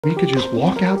We could just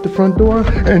walk out the front door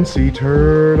and see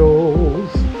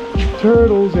turtles.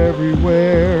 Turtles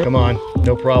everywhere. Come on,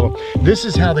 no problem. This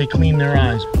is how they clean their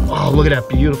eyes. Oh, look at that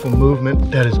beautiful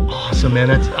movement. That is awesome, man.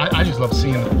 I just love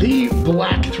seeing them. The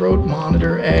black throat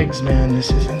monitor eggs, man. This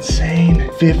is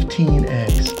insane. 15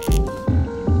 eggs.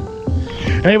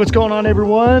 Hey, what's going on,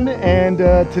 everyone? And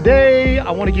today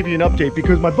I want to give you an update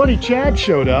because my buddy Chad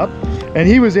showed up and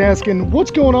he was asking,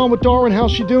 what's going on with Darwin?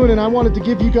 How's she doing? And I wanted to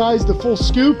give you guys the full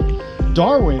scoop.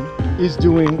 Darwin is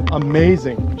doing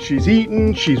amazing. She's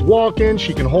eating, she's walking,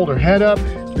 she can hold her head up.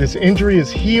 This injury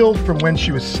is healed from when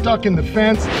she was stuck in the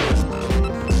fence.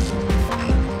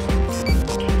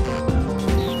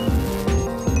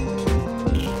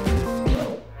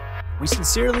 We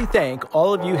sincerely thank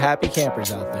all of you happy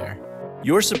campers out there.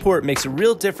 Your support makes a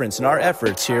real difference in our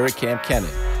efforts here at Kamp Kenan.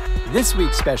 This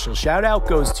week's special shout out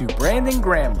goes to Brandon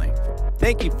Gramling.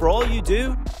 Thank you for all you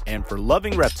do and for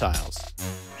loving reptiles.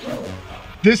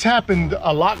 This happened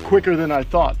a lot quicker than I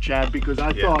thought, Chad, because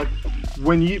I thought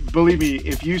when you, believe me,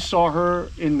 if you saw her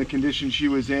in the condition she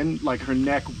was in, like her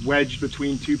neck wedged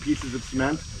between two pieces of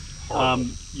cement,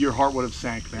 your heart would have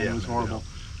sank, man. It was horrible.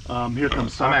 Here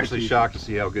comes Socrates. I'm actually shocked to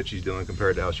see how good she's doing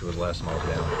compared to how she was last time I was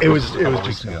down. It was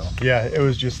just nuts. Yeah, it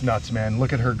was just nuts, man.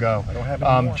 Look at her go. I don't have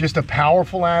any more. Just a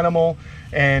powerful animal.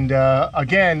 And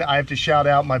again, I have to shout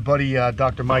out my buddy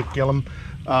Dr. Mike Gillum.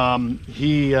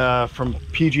 He from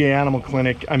PGA Animal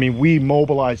Clinic. I mean, we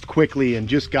mobilized quickly and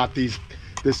just got this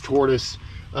tortoise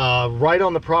right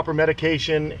on the proper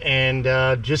medication and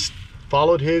just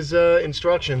followed his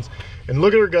instructions. And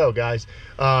look at her go, guys.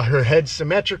 Her head's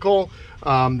symmetrical.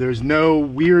 There's no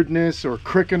weirdness or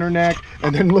crick in her neck.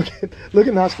 And then look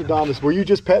at Nostradamus. Were you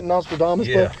just petting Nostradamus?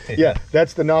 Yeah. Yeah,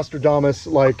 that's the Nostradamus,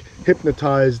 like,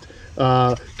 hypnotized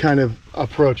kind of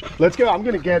approach. Let's go. I'm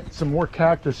gonna get some more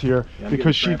cactus here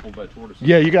because she,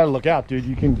 yeah, you got to look out, dude.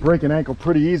 You can break an ankle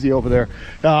pretty easy over there.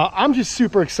 I'm just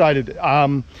super excited.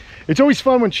 It's always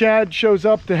fun when Chad shows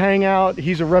up to hang out.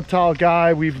 He's a reptile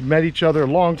guy. We've met each other a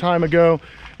long time ago,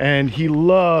 and he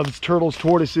loves turtles,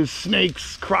 tortoises,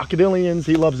 snakes, crocodilians.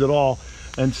 He loves it all.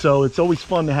 And so it's always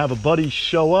fun to have a buddy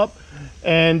show up,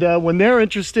 and when they're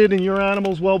interested in your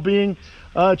animal's well-being,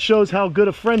 it shows how good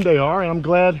a friend they are. And I'm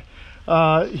glad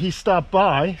he stopped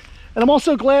by, and I'm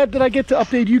also glad that I get to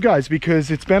update you guys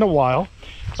because it's been a while.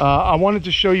 I wanted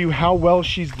to show you how well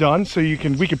she's done so we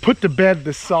can put to bed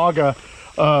the saga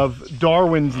of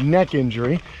Darwin's neck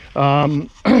injury.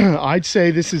 I'd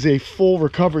say this is a full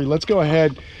recovery. Let's go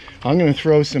ahead. I'm going to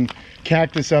throw some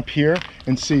cactus up here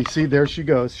and see there she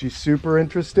goes. She's super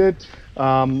interested.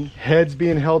 Head's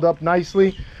being held up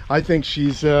nicely. I think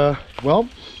she's well,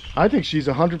 I think she's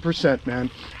 100%,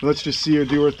 man. Let's just see her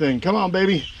do her thing. Come on,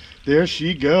 baby. There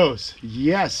she goes.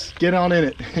 Yes, get on in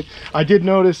it. I did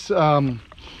notice,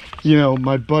 you know,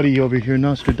 my buddy over here,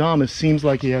 Nostradamus, seems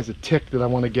like he has a tick that I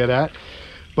want to get at.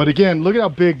 But again, look at how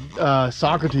big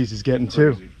Socrates is getting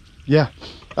too. Yeah,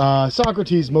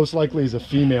 Socrates most likely is a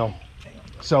female.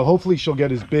 So hopefully she'll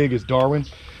get as big as Darwin.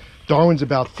 Darwin's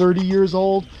about 30 years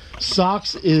old.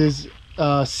 Sox is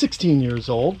 16 years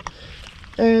old.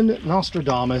 And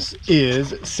Nostradamus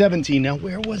is 17. Now,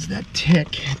 where was that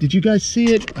tick? Did you guys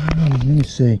see it? Let me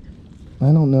see. I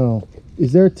don't know.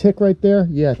 Is there a tick right there?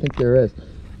 Yeah, I think there is.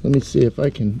 Let me see if I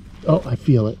can. Oh, I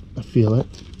feel it. I feel it.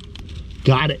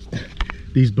 Got it.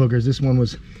 These boogers. This one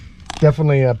was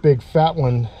definitely a big fat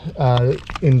one,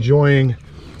 enjoying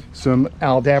some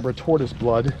Aldabra tortoise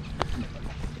blood.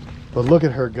 But look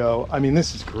at her go. I mean,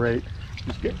 this is great.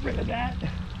 Just get rid of that.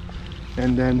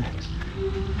 And then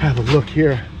have a look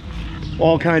here.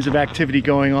 All kinds of activity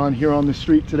going on here on the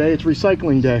street today. It's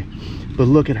recycling day. But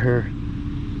look at her.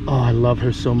 Oh, I love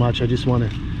her so much. I just want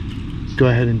to go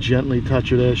ahead and gently touch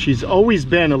her there. She's always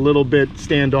been a little bit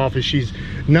standoffish. She's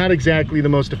not exactly the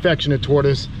most affectionate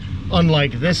tortoise,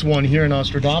 unlike this one here in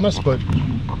Nostradamus, but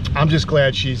I'm just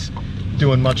glad she's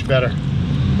doing much better.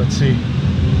 Let's see.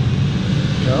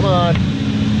 Come on.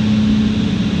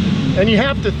 And you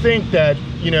have to think that,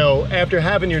 you know, after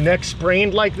having your neck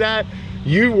sprained like that,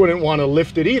 you wouldn't want to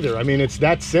lift it either. I mean, it's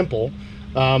that simple.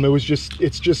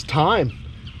 It's just time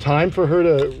for her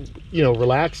to, you know,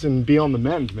 relax and be on the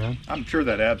mend, man. I'm sure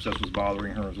that abscess was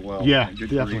bothering her as well. Yeah,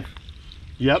 definitely. Grief.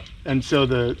 Yep. And so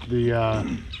the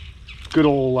good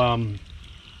old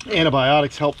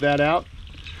antibiotics help that out.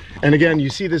 And again, you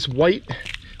see this white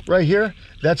right here?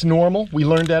 That's normal. We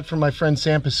learned that from my friend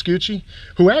Sam Pascucci,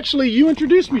 who actually you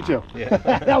introduced me to. Yeah.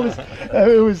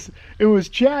 it was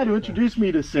Chad who introduced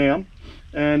me to Sam,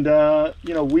 and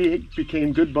you know, we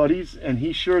became good buddies, and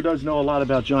he sure does know a lot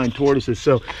about giant tortoises.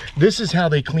 So this is how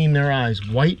they clean their eyes.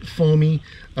 White foamy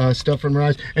stuff from their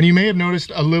eyes. And you may have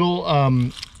noticed a little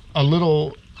a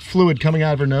little fluid coming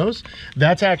out of her nose.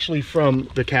 That's actually from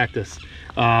the cactus.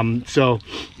 So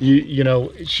you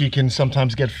know, she can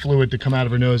sometimes get fluid to come out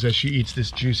of her nose as she eats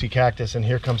this juicy cactus. And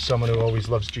here comes someone who always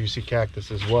loves juicy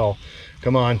cactus as well.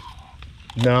 Come on.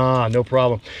 Nah, no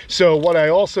problem. So what I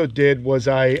also did was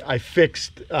I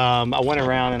fixed, I went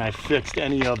around and I fixed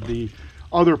any of the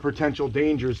other potential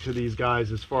dangers to these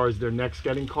guys as far as their necks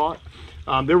getting caught.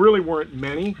 There really weren't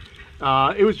many.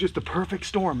 It was just a perfect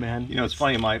storm, man. You know, it's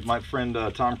funny, my friend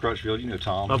Tom Crutchfield, you know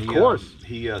Tom. Of course.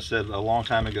 He said a long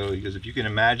time ago, he goes, if you can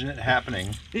imagine it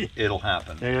happening, it'll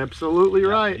happen. Absolutely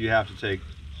right. You have to take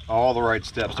all the right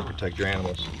steps to protect your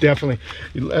animals. Definitely.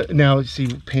 Now, see,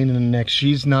 pain in the neck.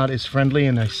 She's not as friendly,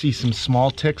 and I see some small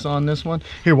ticks on this one.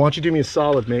 Here, why don't you do me a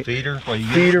solid, mate? Feed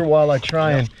her while I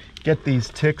try and get these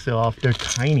ticks off. They're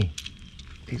tiny.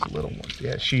 These little ones.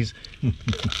 Yeah, she's...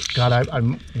 God,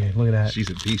 yeah, look at that. She's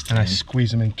a beast. And man. I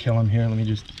squeeze them and kill them here. Let me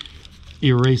just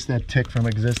erase that tick from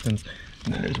existence.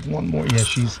 And then there's one more. Yeah,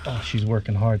 she's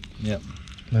working hard. Yep.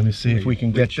 Let me see if we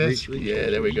can get this. Yeah,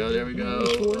 there we go, there we go.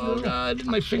 Oh God,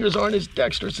 my fingers aren't as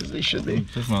dexterous as they should be.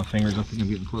 Take my fingers, I think I'm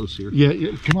getting close here.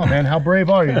 Yeah, come on, man. How brave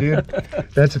are you, dude?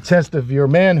 That's a test of your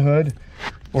manhood,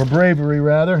 or bravery,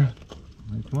 rather.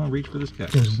 Come on, reach for this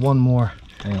cactus. There's one more.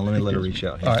 Hang on, let me let her reach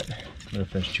out here. All right. Let her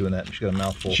finish chewing that. She's got a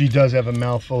mouthful. She does have a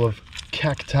mouthful of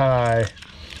cacti.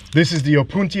 This is the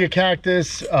Opuntia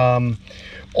cactus.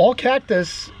 All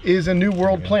cactus is a new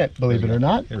world plant, believe it or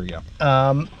not. Here we go.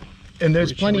 And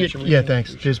there's plenty of, yeah,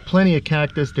 thanks. There's plenty of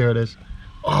cactus. There it is.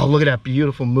 Oh, look at that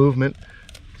beautiful movement.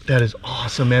 That is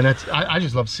awesome, man. That's I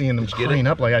just love seeing them crane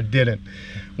up like I didn't.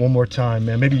 One more time,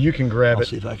 man. Maybe you can grab it. I'll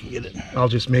see if I can get it. I'll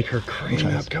just make her crane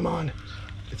up. Come on.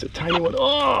 It's a tiny one.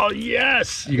 Oh,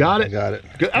 yes. You got it? I got it.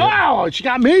 Good. Oh, she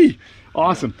got me.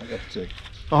 Awesome. I got the tick.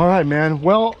 All right, man.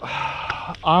 Well,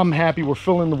 I'm happy we're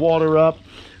filling the water up.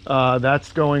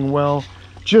 That's going well.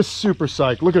 Just super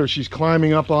psyched. Look at her. She's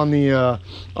climbing up on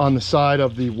the side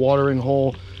of the watering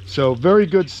hole. So very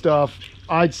good stuff.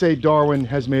 I'd say Darwin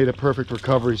has made a perfect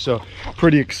recovery. So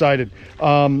pretty excited.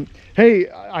 Hey,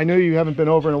 I know you haven't been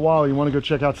over in a while. You want to go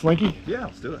check out Slinky? Yeah,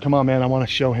 let's do it. Come on, man. I want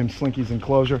to show him Slinky's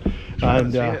enclosure. I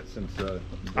haven't seen it since,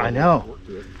 I know.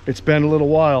 It's been a little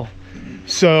while.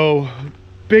 So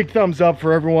big thumbs up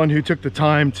for everyone who took the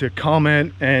time to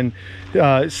comment and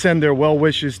send their well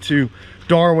wishes to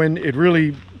Darwin.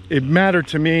 It mattered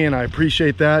to me, and I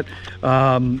appreciate that.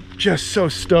 Just so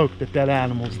stoked that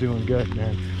animal's doing good,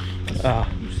 man.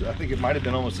 I think it might have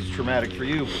been almost as traumatic for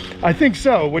you. I think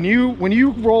so. When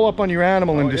you roll up on your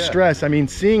animal in distress, I mean,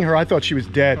 seeing her, I thought she was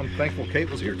dead. I'm thankful Kate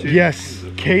was here too. Yes,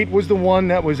 Kate was the one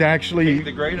that was actually... Kate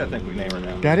the Great, I think we name her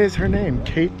now. That is her name,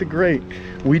 Kate the Great.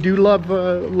 We do love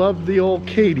the old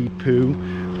Katie Poo.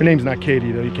 Her name's not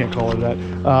Katie though, you can't call her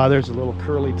that. There's a little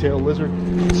curly-tailed lizard.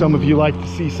 Some of you like to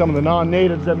see some of the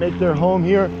non-natives that make their home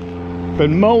here.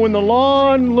 Been mowing the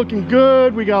lawn, looking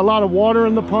good. We got a lot of water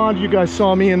in the pond. You guys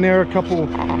saw me in there a couple,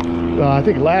 I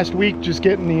think last week, just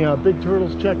getting the big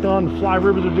turtles checked on. The fly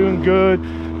rivers are doing good.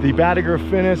 The Batagur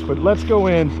finished, but let's go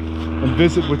in and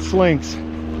visit with Slinks.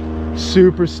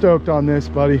 Super stoked on this,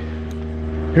 buddy.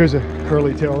 Here's a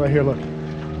curly tail right here, look.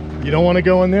 You don't want to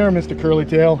go in there, Mr. Curly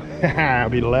Tail. That'll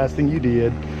be the last thing you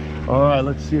did. All right,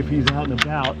 let's see if he's out and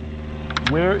about.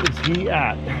 Where is he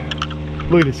at?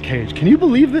 Look at this cage. Can you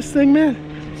believe this thing, man?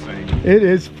 It's insane. It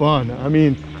is fun. I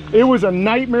mean, it was a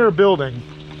nightmare building,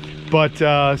 but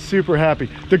super happy.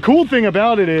 The cool thing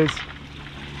about it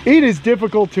is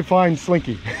difficult to find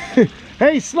Slinky.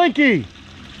 Hey, Slinky,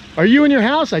 are you in your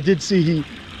house? I did see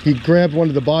he grabbed one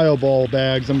of the bio ball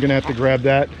bags. I'm gonna have to grab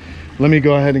that. Let me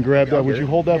go ahead and grab that. Would you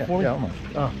hold that for me? Yeah,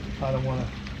 oh, I don't want to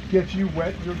get you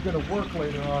wet. You're gonna work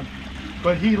later on.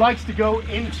 But he likes to go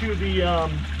into the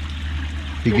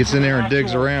he gets in there and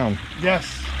digs around.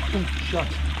 Yes. Ooh,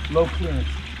 shucks. Low clearance.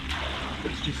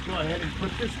 Let's just go ahead and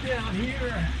put this down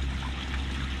here.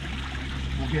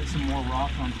 We'll get some more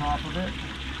rock on top of it.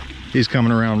 He's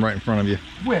coming around right in front of you.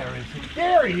 Where is he?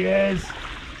 There he is.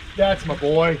 That's my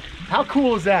boy. How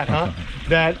cool is that, huh?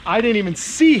 That I didn't even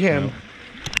see him. No.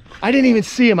 I didn't even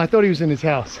see him. I thought he was in his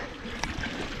house.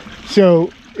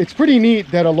 So it's pretty neat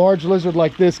that a large lizard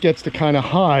like this gets to kind of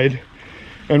hide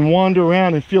and wander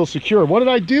around and feel secure. What did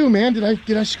I do, man?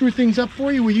 Did I screw things up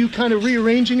for you? Were you kind of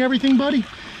rearranging everything, buddy?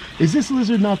 Is this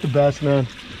lizard not the best, man?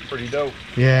 Pretty dope.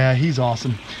 Yeah, he's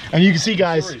awesome. And you can see,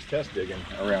 guys. I'm sure he's test digging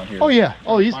around here. Oh yeah.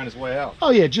 Oh, he's find his way out.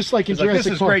 Oh yeah, just like in Jurassic Park.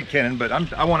 This is great, Kenan, but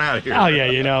I want out of here. Oh yeah,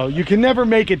 you know, you can never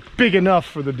make it big enough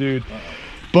for the dude.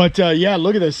 But yeah,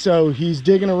 look at this. So he's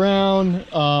digging around.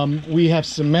 We have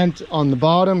cement on the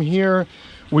bottom here.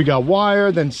 We got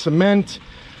wire, then cement.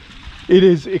 It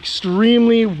is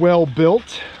extremely well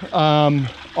built.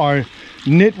 Our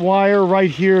knit wire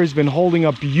right here has been holding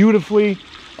up beautifully.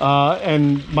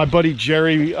 And my buddy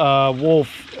Jerry Wolf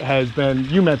has been,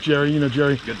 you met Jerry, you know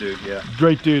Jerry. Good dude, yeah.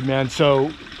 Great dude, man.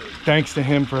 So thanks to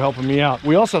him for helping me out.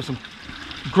 We also have some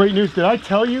great news. Did I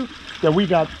tell you that we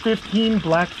got 15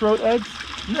 black-throat eggs?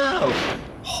 No.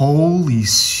 Holy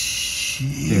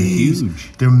shit. They're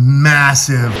huge. They're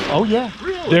massive. Oh yeah,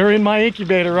 Really? they're in my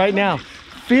incubator right now.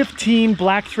 15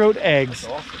 black-throat eggs.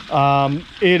 That's awesome.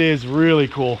 It is really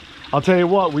cool. I'll tell you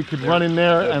what, we could run in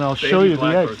there and I'll show you the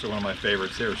eggs. Are one of my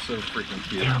favorites. They're so freaking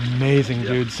cute. They're amazing,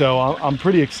 dude. So I'm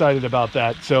pretty excited about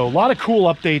that. So a lot of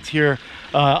cool updates here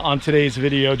on today's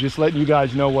video, just letting you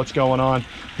guys know what's going on.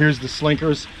 Here's the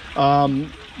slinkers.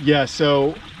 Yeah,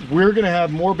 so we're gonna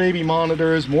have more baby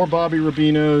monitors, more Bobby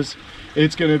Rubinos.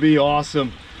 It's gonna be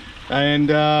awesome.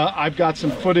 And I've got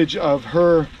some footage of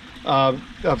her,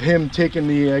 of him taking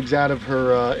the eggs out of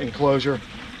her enclosure.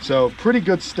 So pretty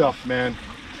good stuff, man.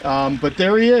 But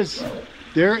there he is.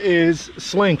 There is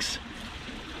Slinks.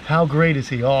 How great is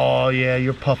he? Oh yeah,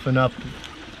 you're puffing up.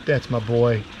 That's my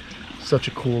boy. Such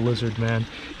a cool lizard, man.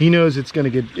 He knows it's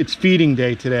feeding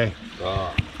day today.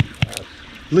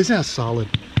 Listen how solid.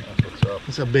 That's what's up.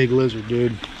 That's a big lizard,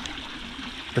 dude.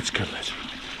 That's a good lizard.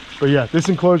 But yeah, this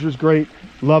enclosure is great.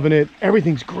 Loving it.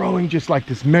 Everything's growing just like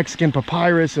this Mexican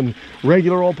papyrus and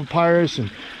regular old papyrus and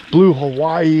blue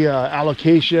Hawaii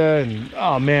alocasia. And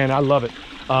oh man, I love it.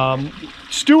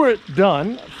 Stuart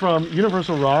Dunn from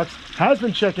Universal Rocks has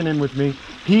been checking in with me.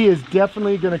 He is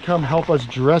definitely going to come help us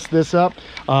dress this up,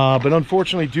 but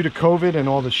unfortunately due to COVID and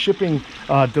all the shipping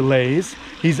delays,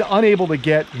 he's unable to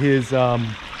get his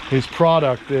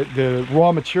product, the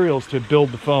raw materials to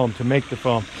build the foam, to make the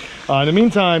foam. In the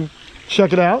meantime,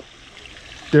 check it out.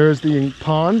 There's the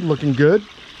pond looking good,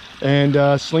 and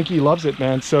Slinky loves it,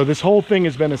 man. So this whole thing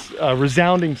has been a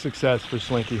resounding success for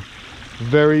Slinky.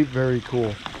 Very, very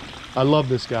cool. I love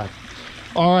this guy.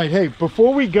 All right, hey,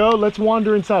 before we go, let's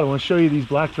wander inside. I want to show you these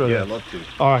black-throat eggs. Yeah, I'd love to.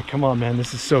 All right, come on, man.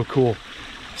 This is so cool.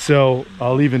 So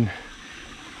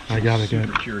I gotta get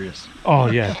Super curious.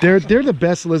 Oh yeah, they're the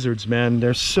best lizards, man.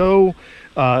 They're so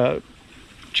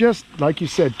just like you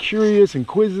said, curious,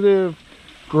 inquisitive,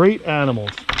 great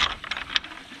animals.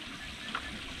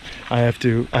 I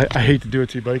hate to do it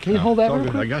to you, buddy. Can you hold that real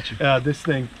quick? I got you. This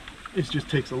thing, it just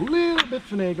takes a little bit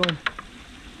finagling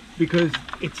because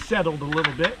it's settled a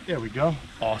little bit. There we go.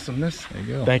 Awesomeness. There you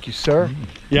go. Thank you, sir.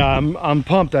 Yeah, I'm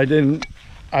pumped.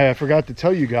 I forgot to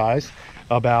tell you guys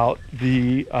about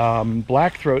the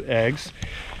black-throat eggs.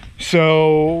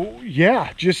 So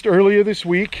yeah, just earlier this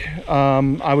week,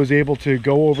 I was able to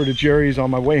go over to Jerry's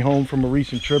on my way home from a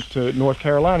recent trip to North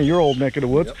Carolina, your old neck of the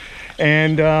woods. Yep.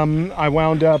 And I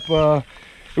wound up,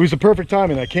 it was the perfect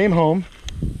timing. I came home.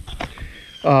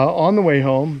 On the way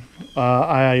home,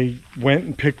 I went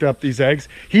and picked up these eggs.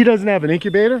 He doesn't have an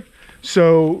incubator,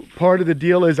 so part of the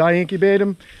deal is I incubate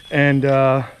him. And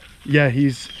yeah,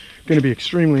 he's going to be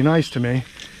extremely nice to me.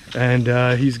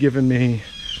 And he's given me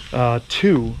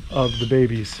 2 of the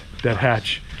babies that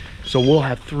hatch. So we'll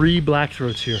have 3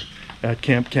 black-throats here at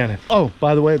Kamp Kenan. Oh,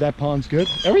 by the way, that pond's good.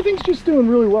 Everything's just doing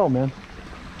really well, man.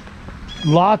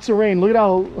 Lots of rain. Look at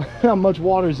how much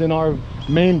water's in our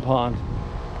main pond.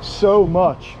 So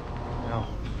much.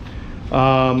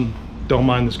 Don't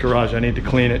mind this garage. I need to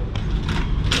clean it.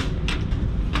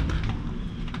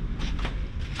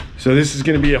 So this is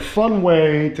going to be a fun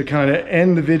way to kind of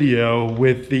end the video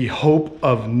with the hope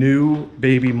of new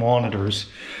baby monitors.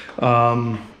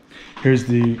 Here's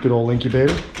the good old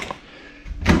incubator.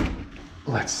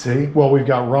 Let's see. Well, we've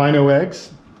got rhino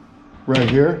eggs right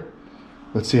here.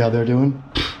 Let's see how they're doing.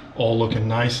 All looking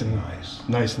nice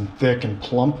and thick and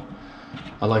plump.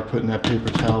 I like putting that paper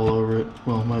towel over it.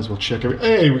 Well, might as well check it.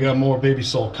 Hey, we got more baby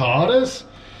sulcatas.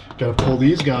 Got to pull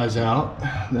these guys out.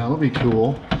 That'll be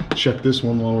cool. Check this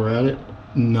one while we're at it.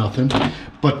 Nothing.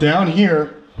 But down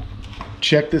here,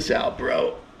 check this out,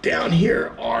 bro. Down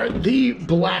here are the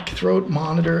black-throat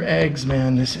monitor eggs,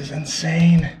 man. This is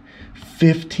insane.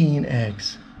 15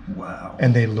 eggs. Wow.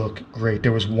 And they look great.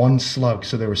 There was 1 slug,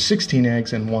 so there were 16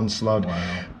 eggs and 1 slug.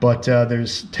 Wow. But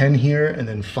there's 10 here and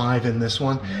then 5 in this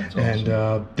one. That's awesome.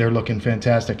 And they're looking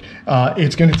fantastic.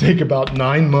 It's going to take about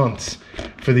 9 months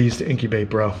for these to incubate,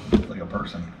 bro. Like a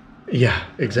person. Yeah,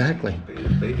 exactly.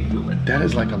 Baby human. That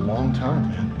is like a long time,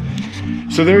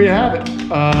 man. So there you have it.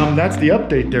 That's the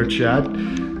update there, Chad.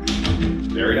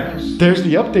 Very nice. There's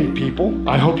the update, people.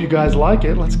 I hope you guys like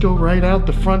it. Let's go right out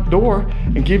the front door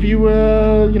and give you,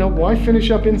 you know, why finish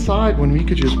up inside when we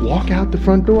could just walk out the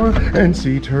front door and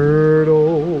see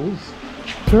turtles.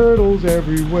 Turtles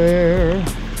everywhere.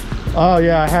 Oh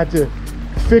yeah, I had to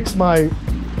fix my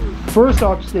first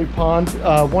Lochstampfor pond,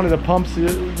 one of the pumps,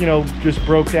 you know, just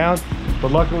broke down.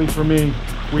 But luckily for me,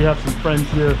 we have some friends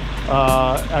here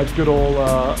at good old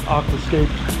Aquascape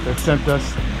that sent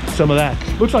us some of that.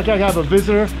 Looks like I have a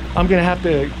visitor. I'm gonna have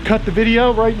to cut the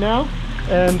video right now.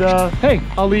 And hey,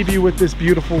 I'll leave you with this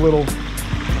beautiful little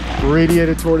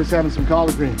radiated tortoise having some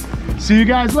collard greens. See you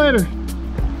guys later.